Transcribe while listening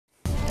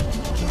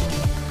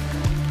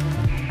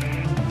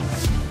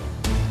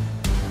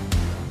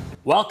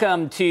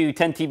Welcome to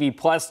 10 TV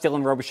Plus,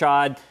 Dylan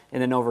Robichaud. And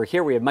then over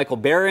here we have Michael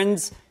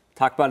Behrens.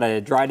 Talk about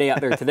a dry day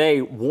out there today.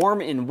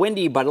 Warm and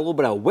windy, but a little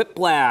bit of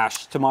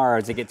whiplash tomorrow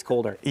as it gets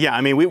colder. Yeah, I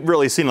mean, we've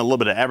really seen a little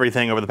bit of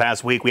everything over the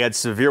past week. We had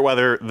severe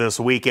weather this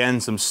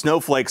weekend, some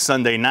snowflakes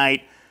Sunday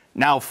night,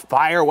 now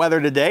fire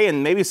weather today,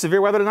 and maybe severe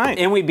weather tonight.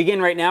 And we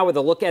begin right now with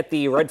a look at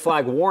the red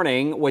flag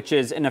warning, which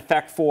is in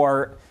effect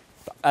for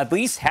at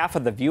least half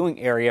of the viewing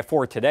area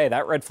for today.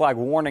 That red flag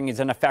warning is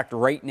in effect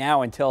right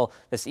now until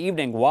this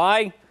evening.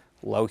 Why?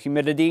 Low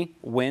humidity,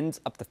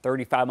 winds up to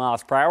 35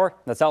 miles per hour.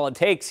 That's all it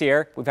takes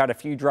here. We've had a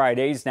few dry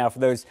days now for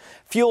those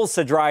fuels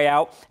to dry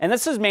out. And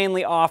this is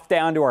mainly off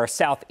down to our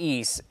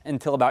southeast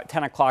until about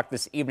 10 o'clock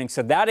this evening.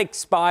 So that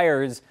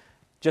expires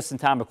just in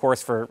time, of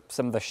course, for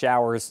some of the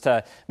showers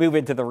to move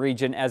into the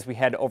region as we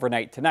head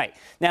overnight tonight.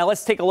 Now,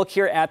 let's take a look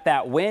here at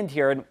that wind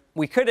here. And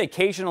we could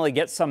occasionally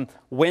get some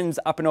winds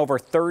up and over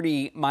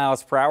 30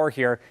 miles per hour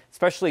here,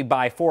 especially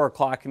by 4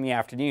 o'clock in the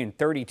afternoon,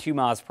 32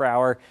 miles per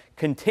hour,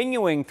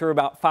 continuing through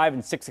about 5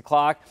 and 6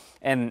 o'clock.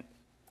 And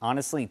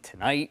honestly,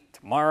 tonight,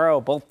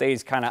 tomorrow, both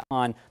days kind of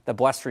on the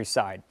blustery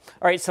side.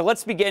 All right, so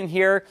let's begin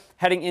here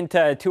heading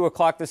into 2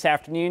 o'clock this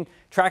afternoon,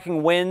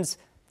 tracking winds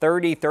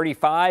 30,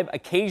 35,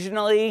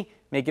 occasionally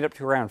make it up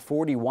to around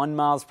 41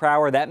 miles per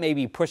hour. That may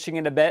be pushing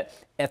it a bit.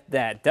 If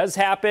that does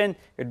happen, it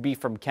would be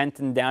from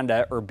Kenton down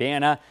to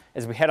Urbana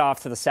as we head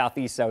off to the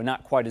southeast, so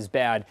not quite as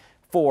bad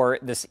for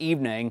this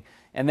evening.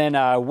 And then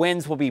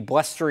winds will be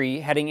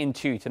blustery heading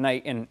into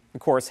tonight and, of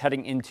course,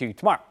 heading into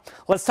tomorrow.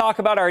 Let's talk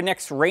about our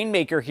next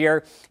rainmaker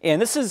here.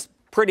 And this is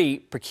pretty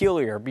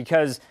peculiar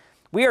because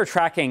we are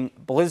tracking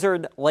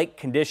blizzard-like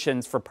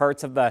conditions for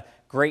parts of the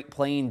Great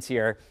Plains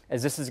here,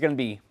 as this is going to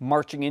be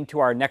marching into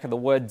our neck of the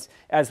woods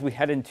as we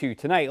head into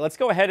tonight. Let's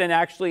go ahead and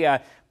actually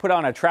put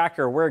on a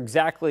tracker where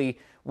exactly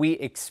we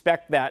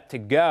expect that to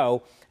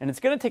go. And it's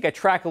going to take a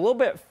track a little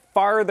bit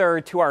farther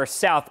to our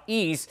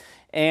southeast.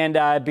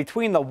 And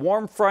between the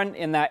warm front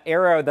and that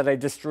arrow that I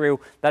just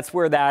drew, that's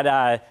where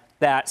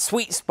that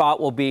sweet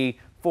spot will be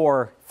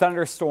for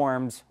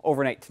thunderstorms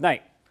overnight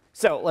tonight.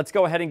 So let's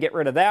go ahead and get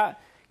rid of that.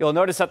 You'll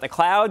notice that the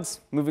clouds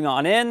moving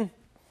on in,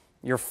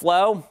 your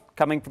flow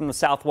coming from the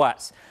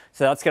southwest.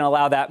 So that's going to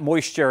allow that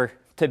moisture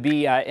to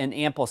be in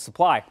ample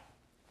supply.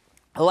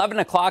 11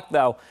 o'clock,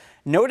 though,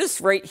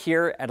 notice right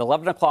here at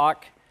 11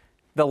 o'clock,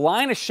 the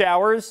line of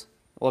showers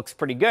looks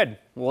pretty good,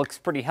 looks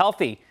pretty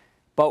healthy.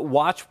 But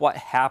watch what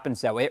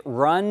happens, though. It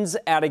runs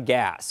out of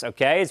gas,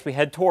 okay, as we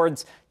head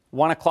towards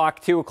 1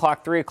 o'clock, 2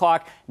 o'clock, 3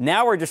 o'clock.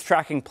 Now we're just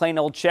tracking plain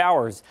old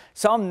showers.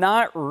 So I'm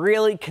not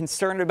really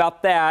concerned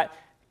about that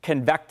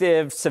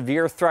convective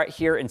severe threat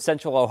here in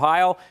central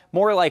Ohio,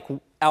 more like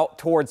out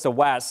towards the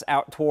west,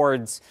 out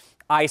towards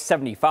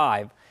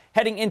I-75.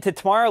 Heading into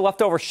tomorrow,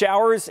 leftover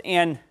showers,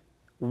 and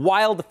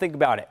wild to think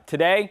about it.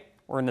 Today,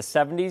 we're in the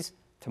 70s.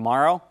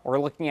 Tomorrow, we're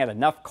looking at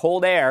enough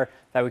cold air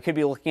that we could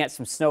be looking at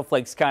some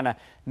snowflakes kind of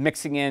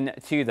mixing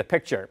into the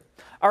picture.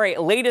 All right,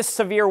 latest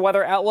severe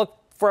weather outlook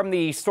from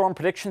the Storm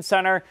Prediction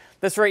Center.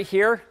 This right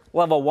here,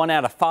 level 1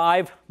 out of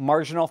 5,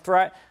 marginal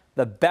threat.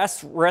 The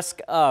best risk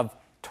of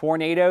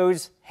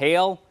tornadoes,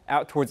 hail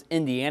out towards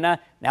Indiana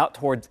and out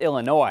towards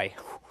Illinois.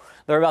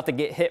 They're about to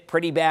get hit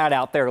pretty bad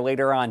out there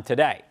later on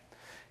today.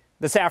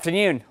 This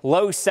afternoon,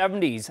 low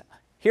 70s.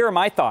 Here are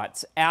my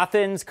thoughts.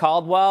 Athens,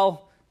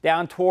 Caldwell,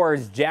 down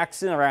towards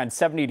Jackson, around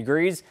 70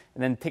 degrees.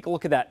 And then take a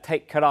look at that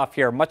tight cutoff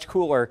here, much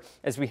cooler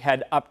as we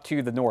head up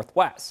to the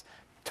northwest.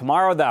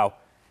 Tomorrow, though,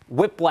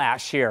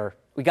 whiplash here.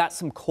 We got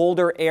some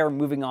colder air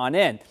moving on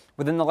in.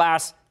 Within the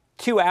last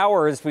 2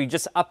 hours, we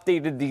just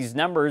updated these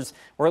numbers.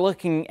 We're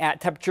looking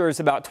at temperatures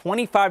about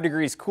 25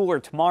 degrees cooler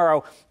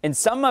tomorrow. And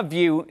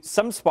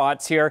some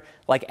spots here,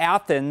 like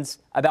Athens,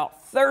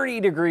 about 30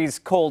 degrees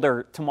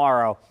colder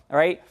tomorrow. All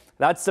right,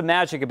 that's the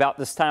magic about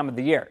this time of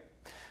the year.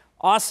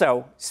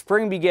 Also,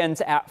 spring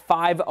begins at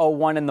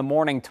 5:01 in the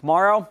morning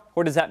tomorrow.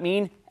 What does that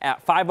mean?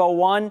 At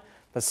 5:01,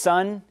 the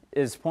sun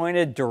is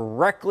pointed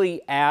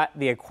directly at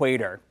the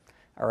equator.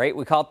 All right,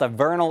 we call it the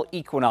vernal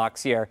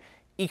equinox here.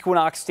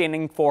 Equinox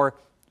standing for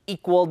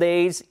equal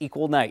days,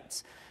 equal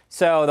nights.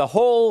 So the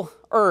whole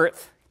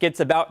Earth gets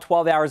about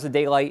 12 hours of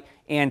daylight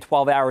and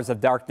 12 hours of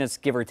darkness,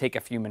 give or take a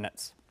few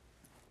minutes.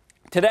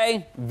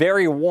 Today,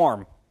 very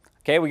warm.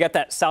 Okay, we got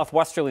that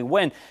southwesterly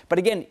wind. But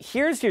again,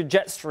 here's your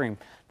jet stream.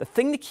 The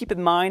thing to keep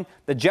in mind,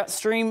 the jet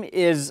stream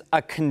is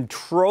a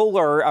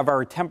controller of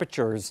our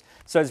temperatures.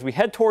 So as we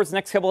head towards the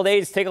next couple of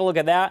days, take a look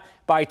at that.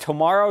 By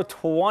tomorrow,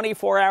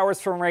 24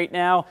 hours from right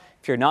now,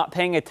 if you're not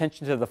paying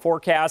attention to the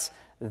forecast,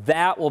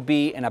 that will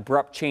be an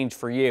abrupt change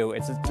for you.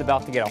 It's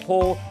about to get a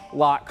whole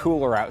lot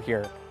cooler out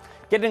here.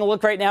 Getting a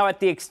look right now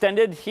at the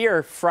extended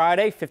here,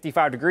 Friday,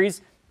 55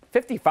 degrees.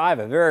 55,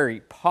 a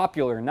very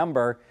popular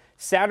number.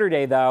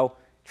 Saturday, though,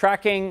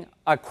 tracking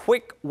a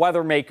quick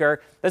weather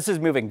maker. This is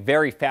moving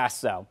very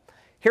fast, though.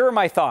 Here are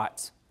my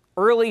thoughts.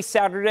 Early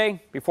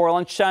Saturday, before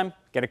lunchtime,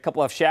 get a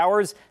couple of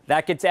showers.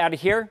 That gets out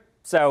of here.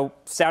 So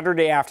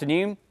Saturday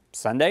afternoon,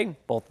 Sunday,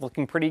 both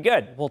looking pretty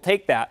good. We'll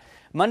take that.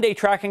 Monday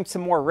tracking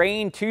some more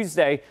rain.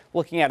 Tuesday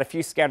looking at a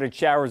few scattered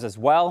showers as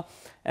well.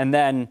 And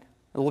then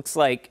it looks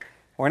like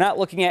We're not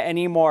looking at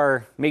any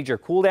more major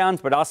cool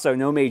downs, but also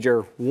no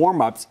major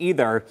warm-ups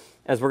either,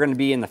 as we're going to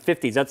be in the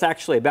 50s. That's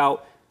actually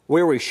about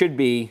where we should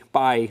be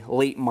by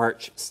late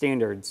March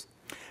standards.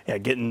 Yeah,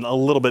 getting a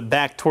little bit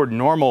back toward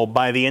normal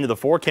by the end of the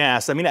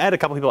forecast. I mean, I had a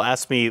couple people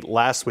ask me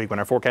last week when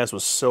our forecast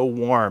was so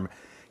warm,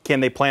 can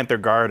they plant their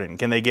garden?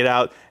 Can they get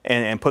out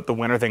and put the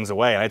winter things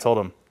away? And I told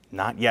them,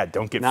 not yet.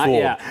 Don't get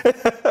fooled. Not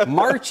yet.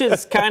 March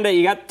is kind of,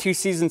 you got 2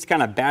 seasons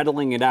kind of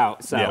battling it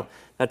out. So yeah,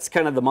 that's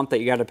kind of the month that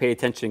you got to pay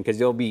attention because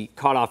you'll be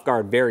caught off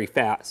guard very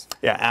fast.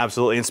 Yeah,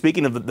 absolutely. And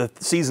speaking of the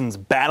seasons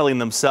battling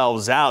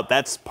themselves out,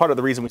 that's part of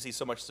the reason we see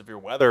so much severe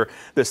weather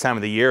this time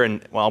of the year.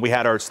 And while we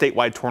had our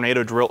statewide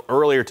tornado drill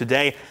earlier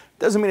today,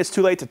 doesn't mean it's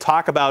too late to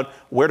talk about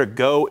where to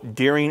go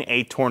during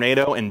a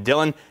tornado. And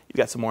Dylan, you've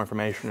got some more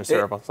information to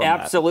share about that.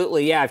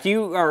 Absolutely, yeah. If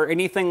you are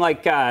anything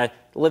like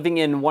living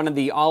in one of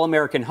the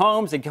all-American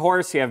homes, of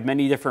course, you have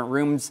many different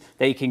rooms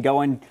that you can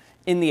go in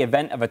the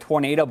event of a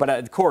tornado. But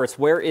of course,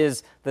 where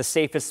is the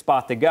safest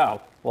spot to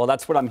go? Well,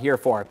 that's what I'm here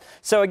for.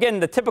 So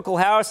again, the typical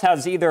house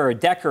has either a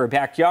deck or a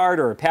backyard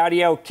or a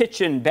patio,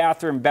 kitchen,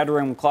 bathroom,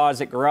 bedroom,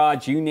 closet,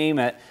 garage, you name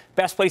it.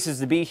 Best places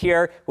to be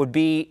here would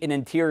be an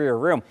interior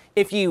room.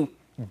 If you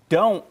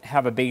don't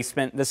have a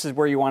basement, this is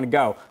where you want to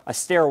go. A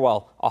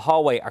stairwell, a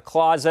hallway, a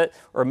closet,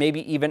 or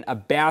maybe even a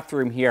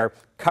bathroom here.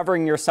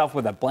 Covering yourself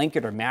with a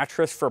blanket or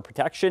mattress for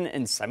protection.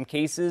 In some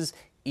cases,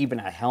 even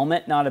a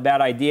helmet, not a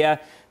bad idea.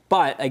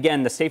 But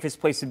again, the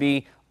safest place to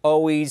be,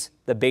 always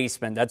the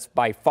basement. That's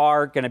by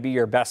far going to be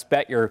your best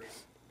bet. You're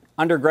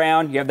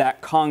underground, you have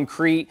that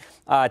concrete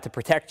to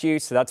protect you,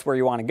 so that's where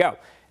you want to go.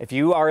 If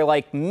you are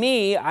like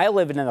me, I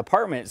live in an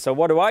apartment, so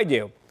what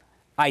do?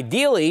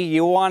 Ideally,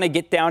 you want to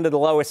get down to the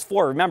lowest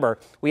floor. Remember,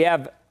 we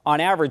have on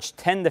average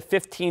 10 to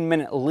 15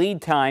 minute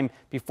lead time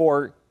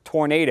before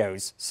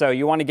tornadoes. So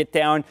you want to get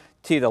down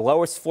to the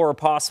lowest floor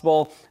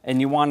possible, and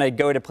you want to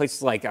go to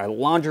places like a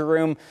laundry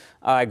room.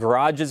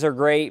 Garages are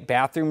great,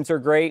 bathrooms are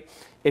great.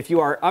 If you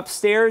are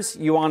upstairs,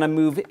 you want to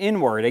move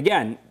inward.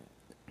 Again,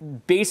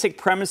 basic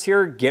premise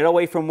here, get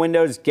away from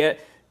windows, get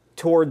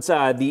towards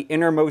the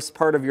innermost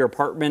part of your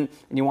apartment,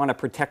 and you want to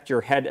protect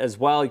your head as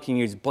well. You can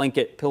use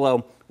blanket,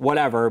 pillow,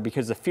 whatever,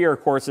 because the fear,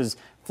 of course, is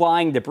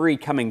flying debris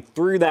coming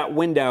through that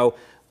window.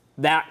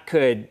 That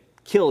could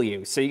kill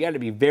you. So you got to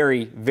be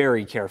very,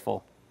 very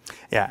careful.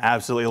 Yeah,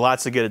 absolutely.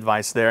 Lots of good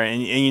advice there.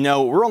 And you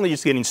know, we're only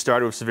just getting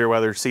started with severe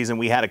weather season.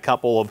 We had a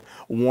couple of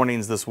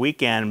warnings this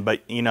weekend,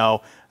 but you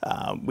know,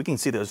 we can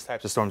see those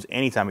types of storms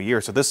any time of year.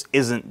 So this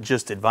isn't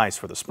just advice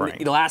for the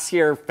spring. Last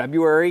year,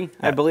 February,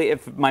 yeah, I believe,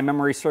 if my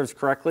memory serves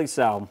correctly.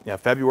 So yeah,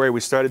 February,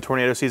 we started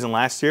tornado season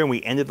last year, and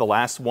we ended the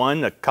last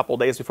one a couple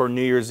days before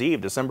New Year's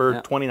Eve,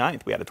 December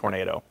 29th, we had a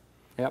tornado.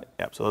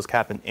 Yep. So those can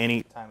happen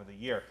any time of the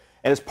year.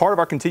 And as part of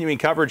our continuing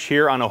coverage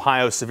here on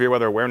Ohio's Severe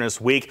Weather Awareness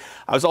Week,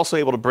 I was also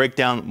able to break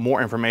down more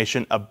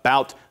information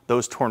about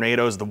those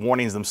tornadoes, the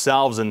warnings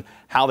themselves, and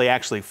how they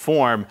actually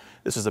form.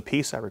 This is a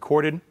piece I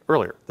recorded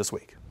earlier this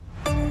week.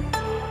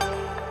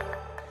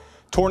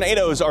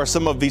 Tornadoes are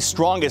some of the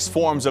strongest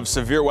forms of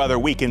severe weather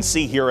we can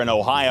see here in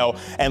Ohio,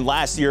 and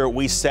last year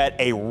we set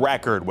a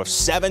record with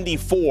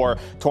 74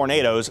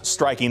 tornadoes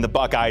striking the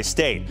Buckeye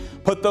State.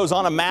 Put those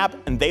on a map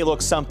and they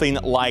look something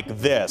like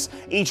this.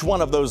 Each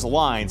one of those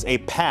lines a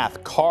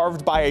path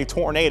carved by a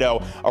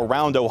tornado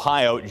around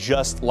Ohio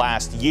just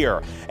last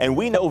year. And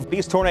we know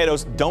these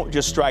tornadoes don't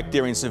just strike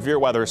during severe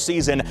weather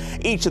season.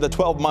 Each of the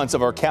 12 months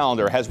of our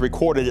calendar has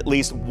recorded at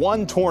least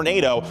one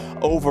tornado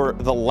over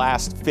the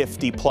last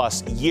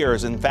 50+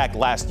 years. In fact,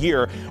 last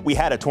year we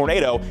had a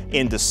tornado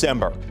in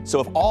December. So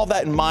with all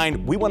that in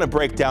mind, we want to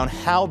break down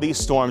how these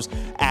storms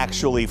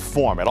actually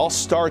form. It all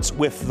starts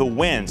with the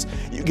winds.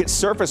 You get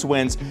surface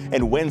winds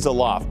and winds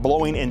aloft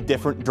blowing in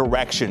different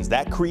directions.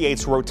 That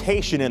creates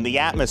rotation in the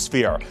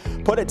atmosphere.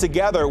 Put it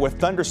together with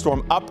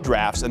thunderstorm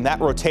updrafts, and that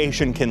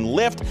rotation can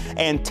lift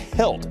and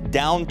tilt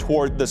down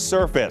toward the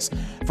surface.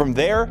 From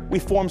there, we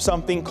form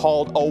something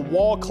called a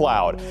wall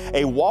cloud.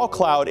 A wall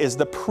cloud is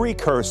the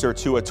precursor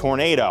to a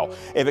tornado.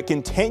 If it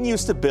continues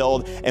to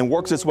build and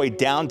works its way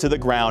down to the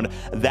ground,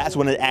 that's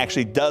when it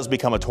actually does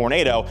become a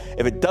tornado.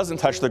 If it doesn't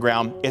touch the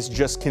ground, it's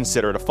just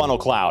considered a funnel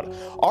cloud.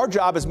 Our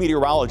job as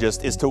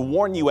meteorologists is to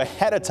warn you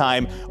ahead of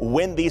time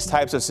when these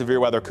types of severe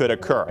weather could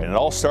occur. And it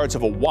all starts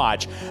with a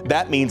watch.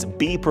 That means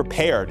be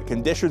prepared.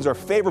 Conditions are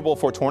favorable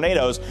for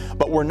tornadoes,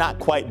 but we're not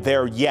quite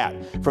there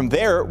yet. From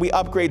there, we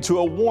upgrade to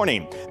a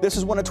warning. This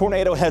is when a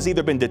tornado has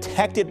either been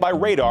detected by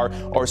radar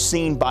or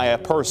seen by a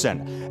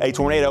person. A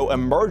tornado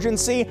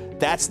emergency,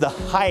 that's the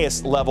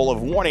highest level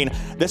of warning.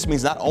 This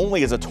means not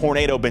only has a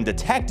tornado been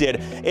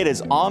detected, it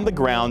is on the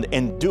ground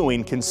and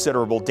doing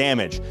considerable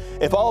damage.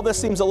 If all this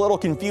seems a little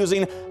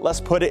confusing,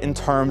 let's put it in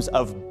terms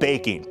of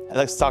baking.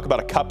 Let's talk about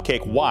a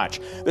cupcake watch.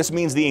 This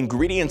means the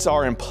ingredients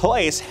are in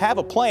place, have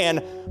a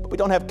plan, but we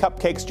don't have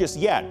cupcakes just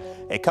yet.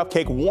 a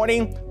cupcake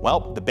warning.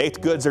 Well, the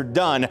baked goods are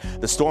done.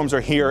 The storms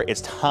are here.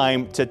 It's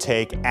time to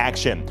take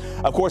action.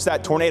 Of course,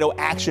 that tornado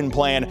action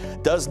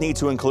plan does need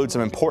to include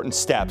some important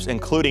steps,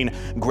 including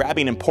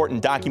grabbing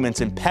important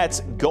documents and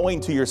pets, going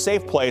to your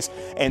safe place,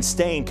 and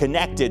staying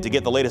connected to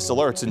get the latest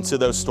alerts until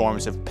those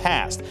storms have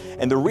passed.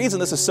 And the reason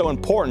this is so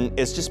important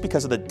is just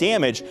because of the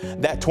damage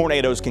that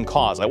tornadoes can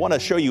cause. I want to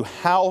show you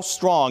how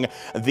strong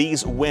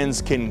these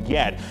winds can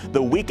get.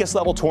 The weakest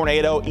level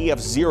tornado,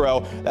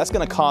 EF0, that's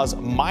going to cause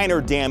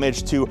minor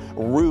damage to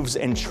roofs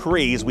and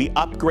trees. We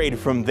upgrade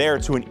from there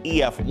to an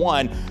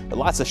EF1.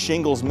 Lots of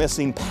shingles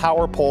missing,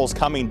 power poles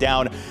coming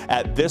down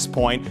at this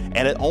point,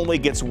 and it only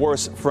gets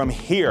worse from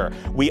here.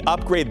 We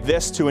upgrade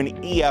this to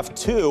an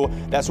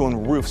EF2. That's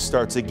when roofs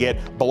start to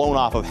get blown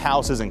off of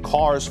houses and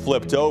cars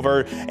flipped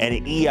over.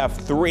 And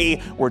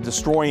EF3, we're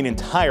destroying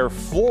entire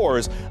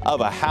floors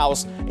of a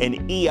house. And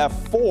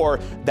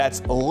EF4,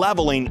 that's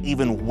leveling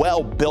even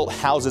well-built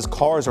houses.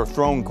 Cars are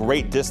thrown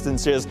great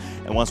distances.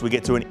 And once we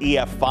get to an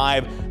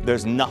EF5,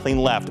 there's nothing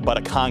left but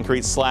a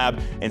concrete slab,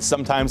 and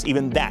sometimes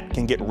even that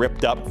can get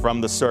ripped up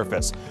from the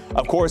surface.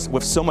 Of course,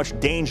 with so much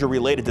danger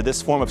related to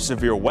this form of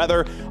severe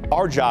weather,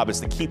 our job is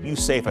to keep you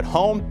safe at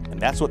home, and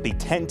that's what the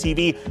 10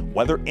 TV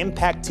Weather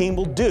Impact Team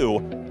will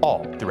do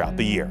all throughout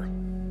the year.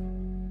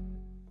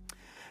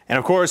 And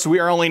of course, we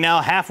are only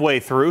now halfway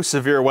through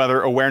Severe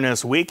Weather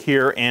Awareness Week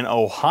here in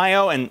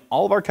Ohio, and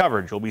all of our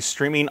coverage will be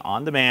streaming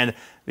on demand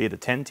via the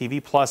 10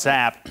 TV Plus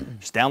app.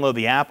 Just download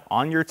the app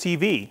on your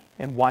TV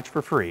and watch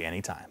for free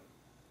anytime.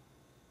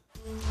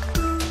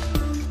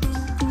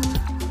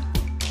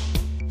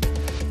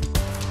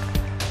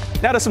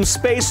 Now to some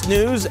space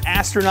news.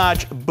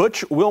 Astronauts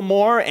Butch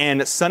Wilmore and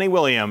Suni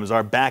Williams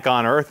are back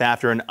on Earth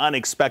after an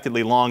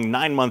unexpectedly long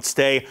 9-month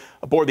stay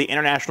aboard the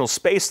International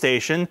Space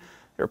Station.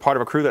 They're part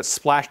of a crew that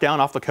splashed down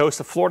off the coast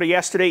of Florida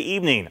yesterday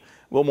evening.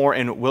 Wilmore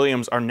and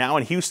Williams are now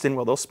in Houston,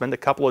 where they'll spend a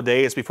couple of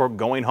days before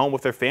going home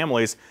with their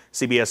families.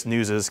 CBS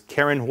News'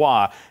 Karen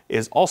Hua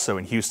is also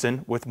in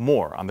Houston with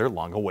more on their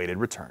long-awaited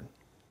return.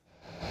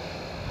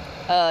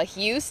 A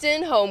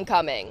Houston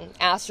homecoming.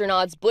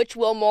 Astronauts Butch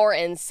Wilmore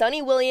and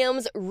Suni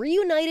Williams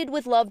reunited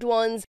with loved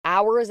ones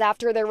hours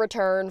after their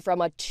return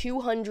from a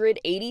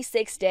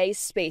 286-day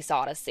space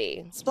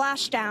odyssey.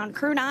 Splashdown,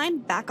 Crew 9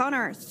 back on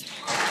Earth.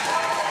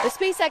 The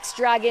SpaceX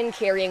Dragon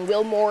carrying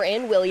Wilmore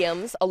and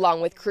Williams,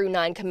 along with Crew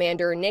 9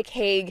 Commander Nick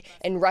Hague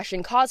and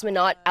Russian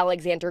cosmonaut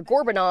Alexander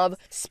Gorbanov,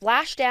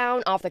 splashed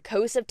down off the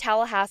coast of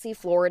Tallahassee,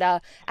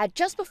 Florida at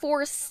just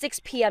before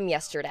 6 p.m.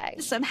 yesterday.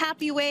 Some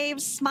happy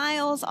waves,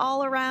 smiles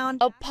all around.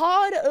 A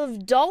pod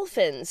of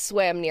dolphins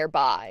swam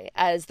nearby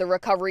as the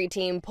recovery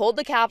team pulled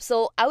the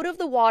capsule out of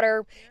the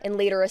water and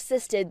later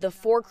assisted the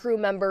 4 crew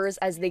members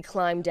as they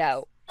climbed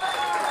out.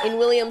 In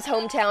Williams'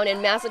 hometown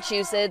in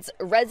Massachusetts,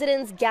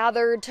 residents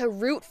gathered to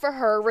root for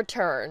her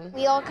return.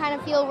 We all kind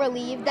of feel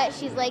relieved that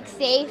she's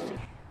safe.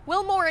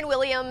 Wilmore and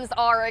Williams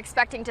are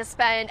expecting to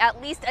spend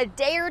at least a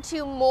day or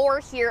two more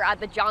here at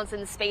the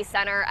Johnson Space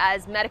Center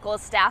as medical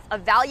staff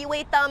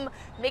evaluate them,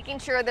 making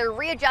sure they're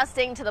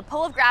readjusting to the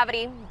pull of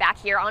gravity back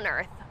here on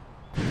Earth.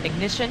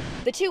 Ignition.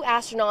 The 2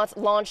 astronauts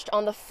launched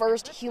on the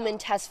first human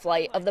test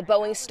flight of the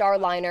Boeing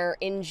Starliner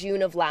in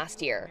June of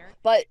last year.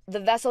 But the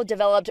vessel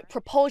developed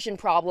propulsion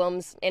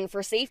problems and,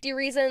 for safety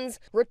reasons,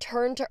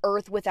 returned to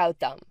Earth without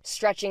them,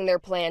 stretching their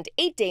planned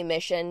 8-day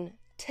mission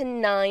to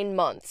 9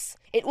 months.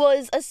 It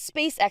was a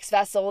SpaceX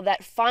vessel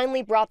that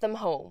finally brought them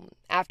home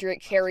after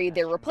it carried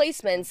their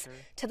replacements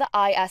to the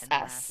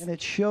ISS. And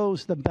it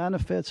shows the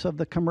benefits of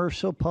the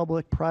commercial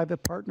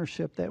public-private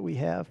partnership that we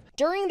have.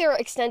 During their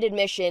extended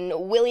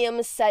mission,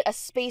 Williams set a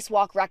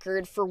spacewalk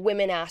record for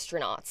women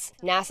astronauts.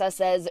 NASA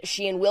says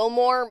she and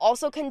Wilmore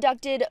also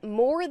conducted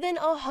more than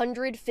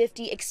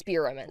 150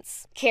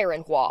 experiments.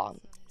 Karen Hua,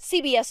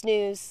 CBS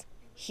News,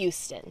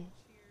 Houston.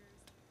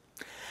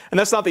 And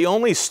that's not the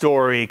only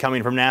story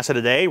coming from NASA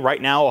today. Right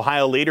now,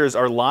 Ohio leaders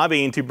are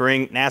lobbying to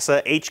bring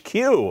NASA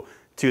HQ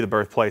to the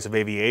birthplace of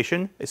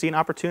aviation. They see an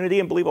opportunity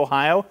and believe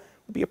Ohio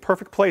would be a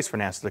perfect place for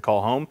NASA to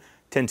call home.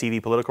 10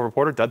 TV political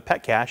reporter Doug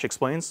Petcash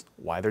explains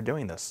why they're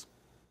doing this.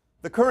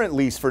 The current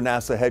lease for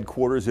NASA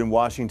headquarters in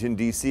Washington,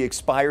 D.C.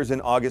 expires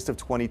in August of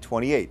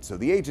 2028, so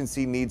the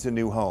agency needs a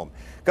new home.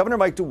 Governor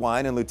Mike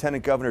DeWine and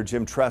Lieutenant Governor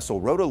Jim Tressel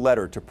wrote a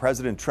letter to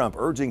President Trump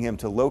urging him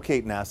to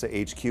locate NASA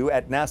HQ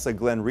at NASA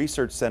Glenn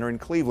Research Center in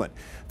Cleveland.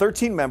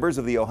 13 members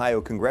of the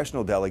Ohio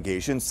congressional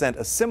delegation sent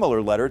a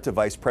similar letter to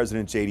Vice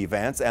President J.D.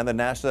 Vance and the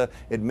NASA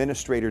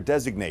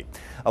Administrator-designate.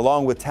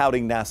 Along with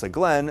touting NASA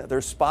Glenn, they're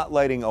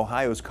spotlighting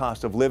Ohio's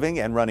cost of living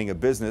and running a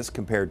business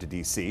compared to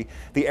D.C.,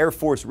 the Air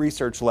Force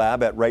Research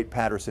Lab at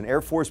Wright-Patterson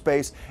Air Force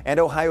Base, and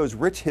Ohio's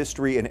rich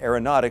history in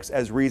aeronautics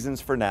as reasons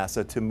for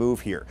NASA to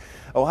move here.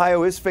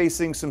 Ohio is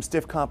facing some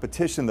stiff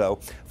competition, though.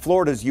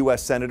 Florida's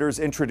U.S. senators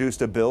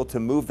introduced a bill to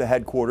move the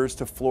headquarters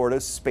to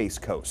Florida's Space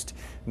Coast.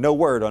 No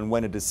word on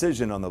when a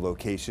decision on the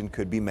location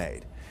could be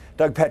made.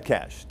 Doug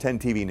Petcash, 10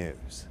 TV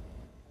News.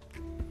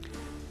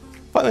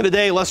 Finally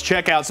today, let's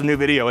check out some new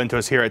video into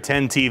us here at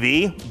 10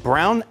 TV.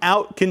 Brown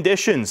out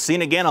conditions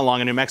seen again along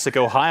a New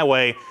Mexico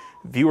highway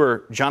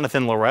Viewer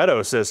Jonathan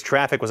Loretto says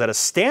traffic was at a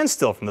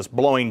standstill from this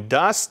blowing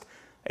dust.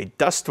 A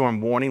dust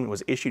storm warning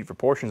was issued for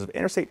portions of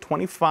Interstate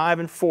 25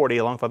 and 40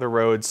 along with other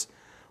roads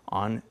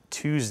on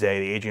Tuesday.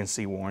 The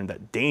agency warned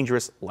that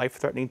dangerous,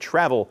 life-threatening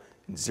travel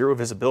and zero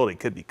visibility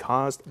could be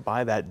caused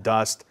by that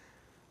dust.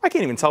 I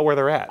can't even tell where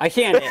they're at. I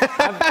can't.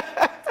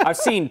 I've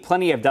seen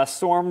plenty of dust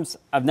storms.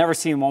 I've never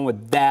seen one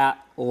with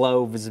that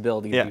low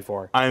visibility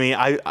before. I mean,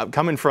 I'm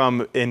coming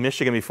from in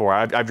Michigan before.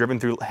 I've driven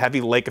through heavy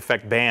lake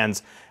effect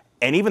bands,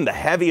 and even the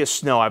heaviest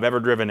snow I've ever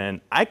driven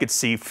in, I could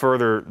see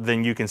further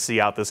than you can see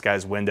out this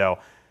guy's window.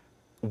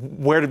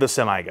 Where did the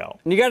semi go?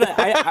 You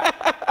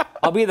gotta.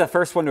 I'll be the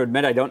first one to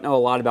admit I don't know a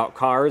lot about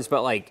cars,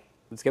 but like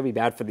it's gonna be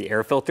bad for the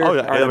air filter. Oh,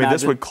 I mean,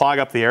 this would clog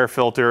up the air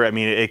filter. I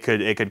mean, it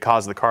could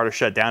cause the car to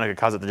shut down. It could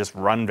cause it to just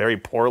run very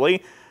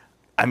poorly.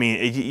 I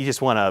mean, you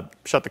just want to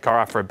shut the car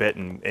off for a bit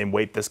and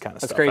wait this kind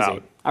of stuff out. That's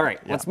crazy. All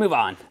right, let's move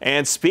on.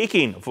 And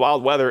speaking of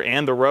wild weather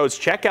and the roads,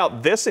 check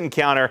out this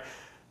encounter.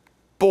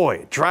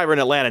 Boy, driver in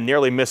Atlanta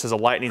nearly misses a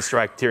lightning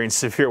strike during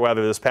severe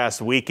weather this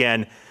past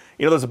weekend.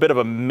 You know, there's a bit of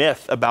a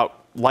myth about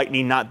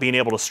lightning not being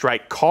able to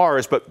strike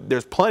cars, but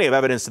there's plenty of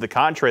evidence to the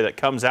contrary that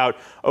comes out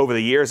over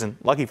the years. And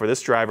lucky for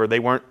this driver, they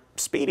weren't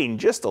speeding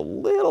just a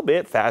little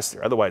bit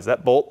faster. Otherwise,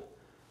 that bolt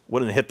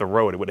wouldn't have hit the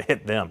road. It would have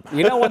hit them.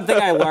 You know, one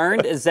thing I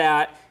learned is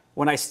that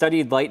when I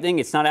studied lightning,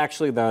 it's not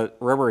actually the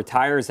rubber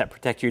tires that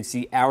protect you. It's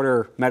the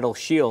outer metal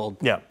shield.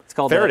 Yeah. It's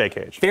called Faraday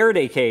cage.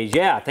 Faraday cage.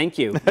 Yeah, thank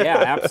you. Yeah,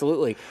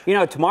 absolutely. You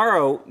know,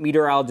 tomorrow,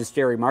 meteorologist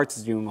Jerry Martz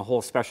is doing a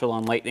whole special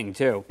on lightning,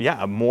 too.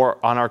 Yeah,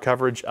 more on our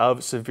coverage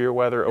of Severe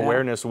Weather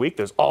Awareness Week.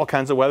 There's all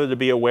kinds of weather to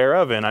be aware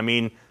of. And I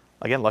mean,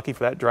 again, lucky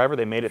for that driver,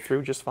 they made it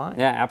through just fine.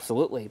 Yeah,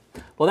 absolutely.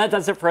 Well, that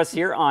does it for us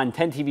here on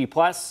 10 TV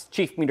Plus.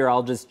 Chief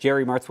Meteorologist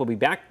Jerry Martz will be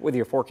back with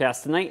your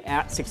forecast tonight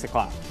at 6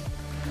 o'clock.